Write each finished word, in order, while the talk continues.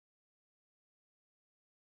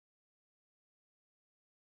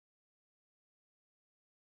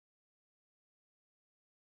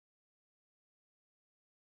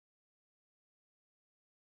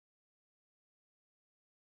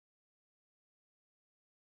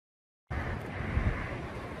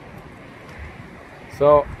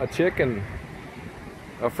So a chicken,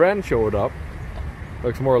 a friend showed up.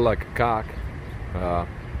 Looks more like a cock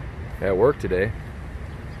at work today.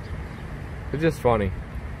 It's just funny.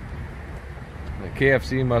 The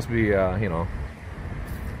KFC must be, you know,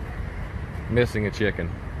 missing a chicken.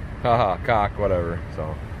 Haha, cock, whatever.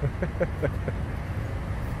 So,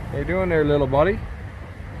 how you doing there, little buddy?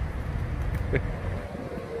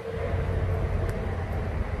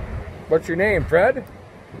 What's your name, Fred?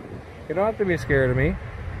 You don't have to be scared of me.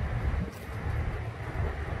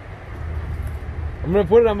 I'm gonna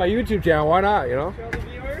put it on my YouTube channel. Why not? You know? Show the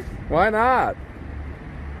viewers. Why not?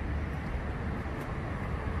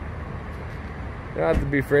 You don't have to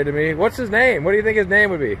be afraid of me. What's his name? What do you think his name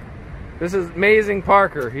would be? This is Amasing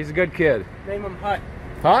Parker. He's a good kid. Name him Hut.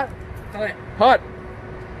 Hut? Hut. Hut.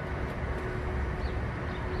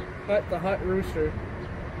 Hut the Hut Rooster.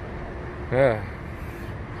 Yeah.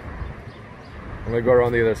 I'm gonna go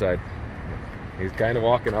around the other side. He's kind of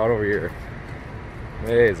walking out over here.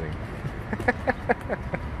 Amazing.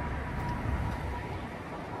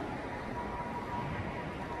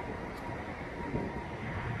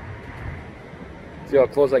 See how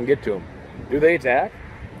close I can get to him. Do they attack?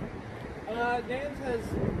 Dan says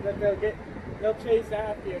that they'll chase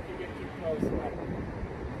after you if you get too close.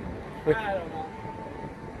 But I don't know.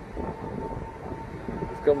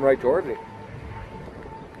 It's coming right towards me.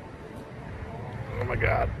 Oh my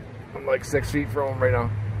God. I'm like 6 feet from him right now.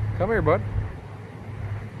 Come here, bud.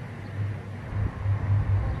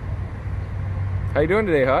 How you doing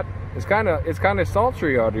today, Hut? It's kind of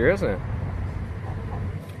sultry out here, isn't it?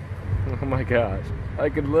 Oh my gosh. I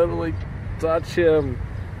could literally touch him.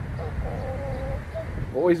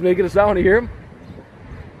 Oh, he's making a sound. You hear him?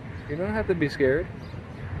 You don't have to be scared.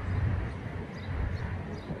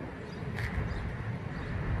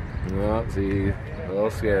 No, see, a little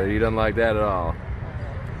scared. He doesn't like that at all.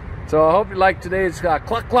 So I hope you like today's Cluck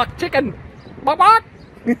Cluck chicken. Bye bye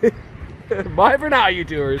for now,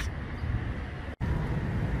 YouTubers.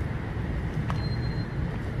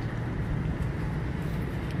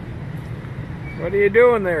 What are you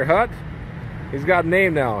doing there, Hut? He's got a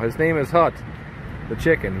name now. His name is Hut, the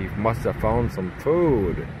chicken. He must have found some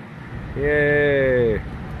food. Yay!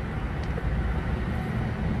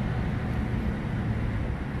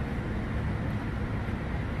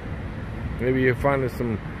 Maybe you find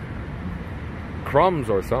some crumbs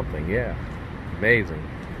or something. Yeah, amazing.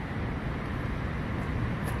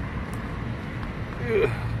 Ugh.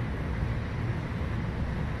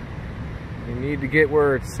 You need to get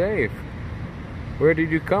where it's safe. Where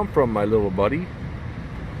did you come from, my little buddy?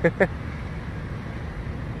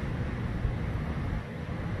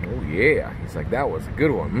 Oh yeah, he's like, that was a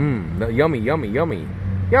good one. Mmm, yummy, yummy, yummy,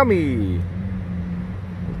 yummy.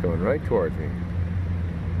 He's going right towards me.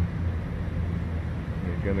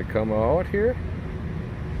 You're gonna come out here?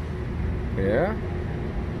 Yeah?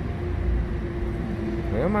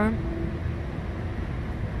 Come on.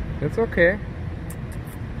 It's okay.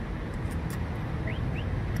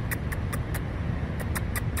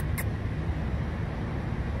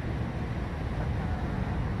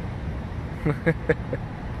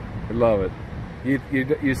 I love it.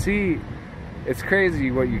 You see, it's crazy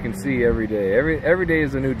what you can see every day. Every day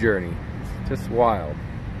is a new journey. It's just wild.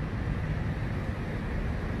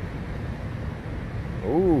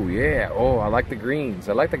 Oh yeah. Oh, I like the greens.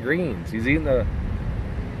 I like the greens. He's eating the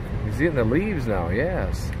leaves now.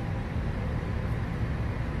 Yes.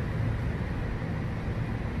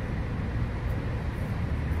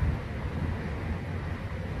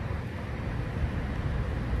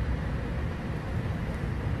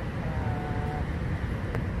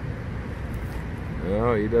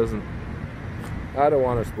 No, he doesn't. I don't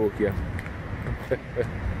want to spook you.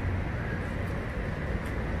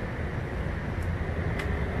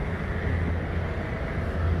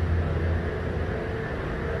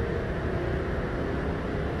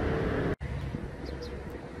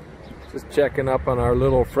 Just checking up on our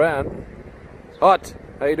little friend. Hut,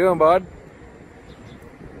 how you doing, bud?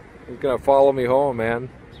 He's gonna follow me home, man.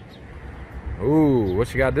 Ooh,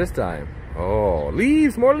 what you got this time? Oh,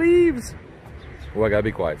 leaves, more leaves. Oh, I gotta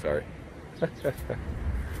be quiet, sorry.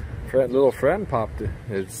 Little friend popped.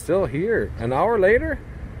 It's still here. An hour later?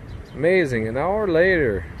 Amazing, an hour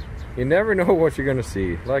later. You never know what you're gonna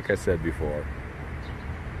see, like I said before.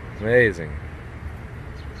 Amazing.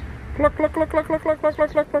 Cluck, cluck, cluck, cluck, cluck, cluck, cluck,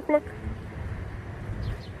 cluck, cluck, cluck, cluck.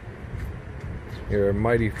 You're a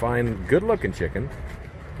mighty fine, good-looking chicken.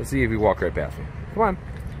 Let's see if you walk right past me. Come on.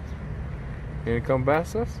 You gonna come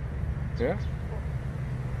past us? Yeah?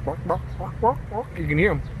 You can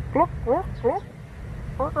hear him.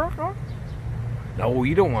 No,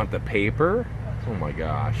 you don't want the paper. Oh my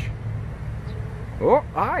gosh. Oh,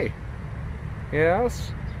 hi.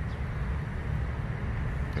 Yes.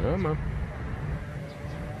 Come on.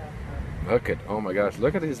 Look at, oh my gosh,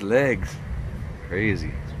 look at his legs.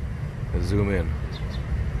 Crazy. Let's zoom in.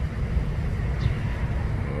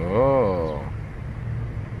 Oh.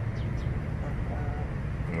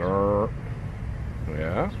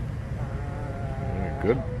 Yeah.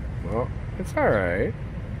 Good. Well, it's alright.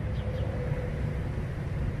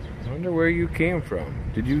 I wonder where you came from.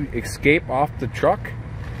 Did you escape off the truck?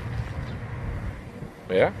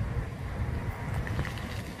 Yeah?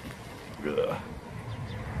 Ugh.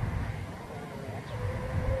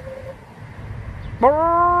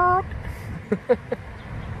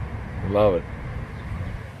 Love it.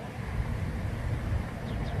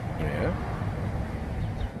 Yeah.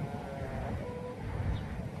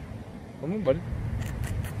 Come on, buddy.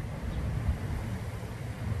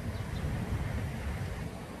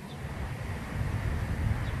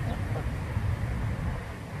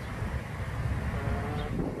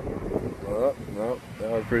 Oh, no,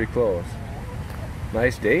 that was pretty close.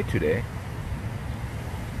 Nice day today.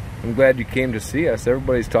 I'm glad you came to see us.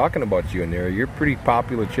 Everybody's talking about you in there. You're a pretty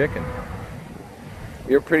popular chicken.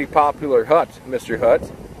 You're a pretty popular hut, Mr.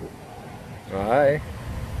 Hut. Hi.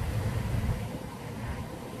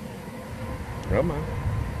 Come on.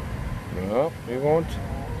 No, we won't.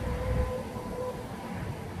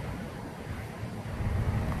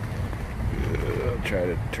 I'll try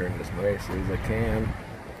to turn this nicely as I can.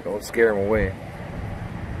 Don't scare him away.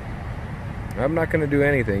 I'm not going to do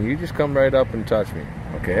anything. You just come right up and touch me,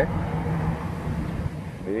 okay?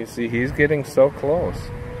 You see, he's getting so close.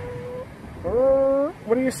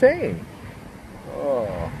 What are you saying?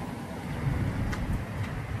 Oh.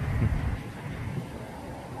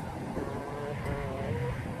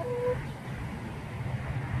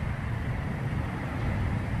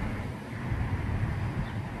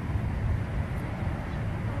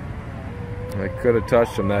 I could have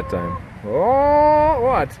touched him that time. Oh,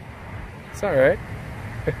 what? It's all right.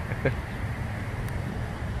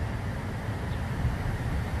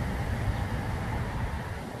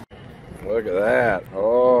 Look at that.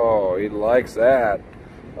 Oh, he likes that.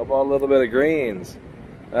 How about a little bit of greens?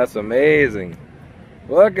 That's amazing.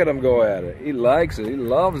 Look at him go at it. He likes it. He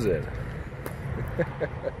loves it.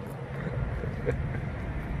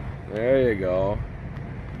 There you go.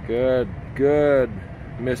 Good, good,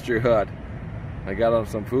 Mr. Hut. I got him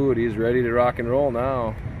some food. He's ready to rock and roll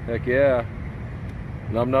now. Heck yeah.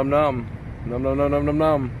 Num num num. Num num num num num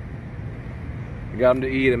num. I got him to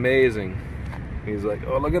eat. Amazing. He's like,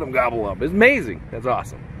 oh, look at him gobble up. It's amazing. That's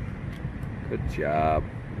awesome. Good job.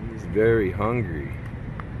 He's very hungry.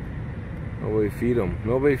 Nobody feed him.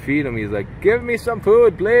 Nobody feed him. He's like, give me some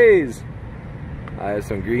food, please. I have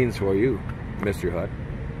some greens for you, Mr. Hut.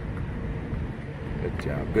 Good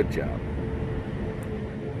job. Good job.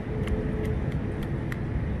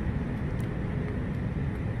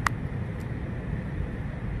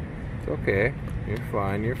 It's okay. You're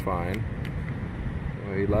fine. You're fine.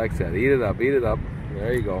 Oh, he likes that. Eat it up. Eat it up.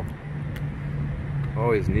 There you go.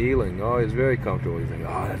 Oh, he's kneeling. Oh, he's very comfortable. He's like,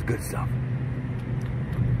 oh, that's good stuff.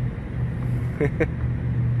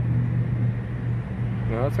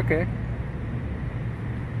 No, it's okay.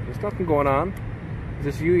 There's nothing going on. It's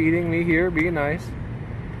just you eating, me here, being nice.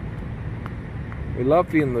 We love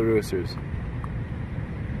feeding the roosters.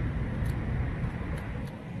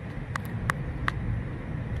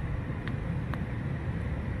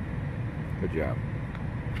 Good job.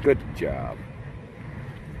 Good job.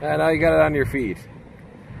 And now you got it on your feet.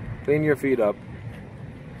 Clean your feet up.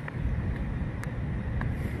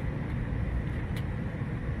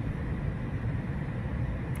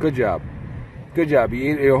 Good job. Good job.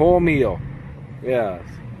 You eat your whole meal. Yes.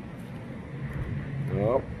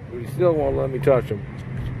 Well, he still won't let me touch him.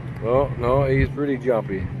 Oh, no, he's pretty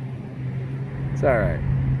jumpy. It's alright.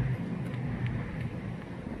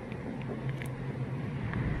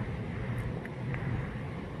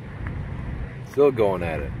 Still going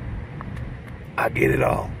at it. I get it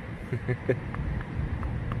all.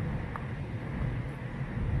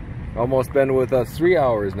 Almost been with us 3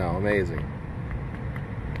 hours now. Amazing.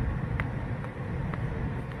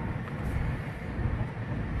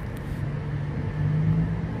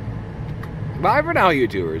 Bye for now,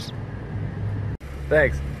 YouTubers.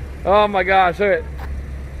 Thanks. Oh my gosh, look at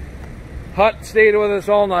Hut stayed with us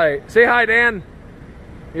all night. Say hi, Dan.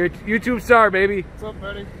 You're a YouTube star, baby. What's up,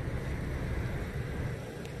 buddy?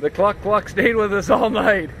 The Cluck stayed with us all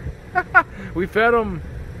night. We fed him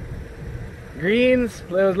greens,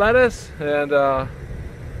 lettuce, and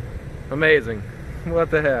amazing.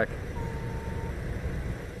 What the heck?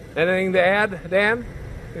 Anything to add, Dan?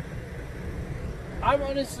 I'm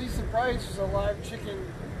honestly surprised there's a live chicken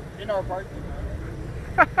in our parking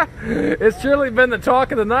lot. It's surely been the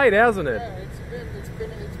talk of the night, hasn't it? Yeah, it's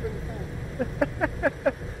been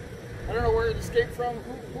fun. I don't know where it escaped from,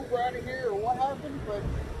 who brought it here, or what happened, but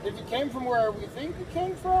if it came from where we think it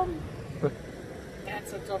came from,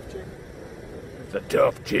 that's a tough chicken. It's a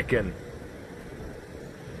tough chicken.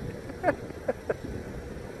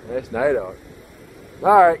 Nice night out.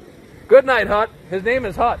 All right. Good night, Hut. His name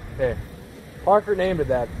is Hut. Hey, Parker named it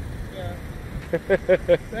that. Yeah.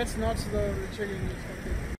 That's nuts, though, the chicken is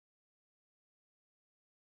fucking...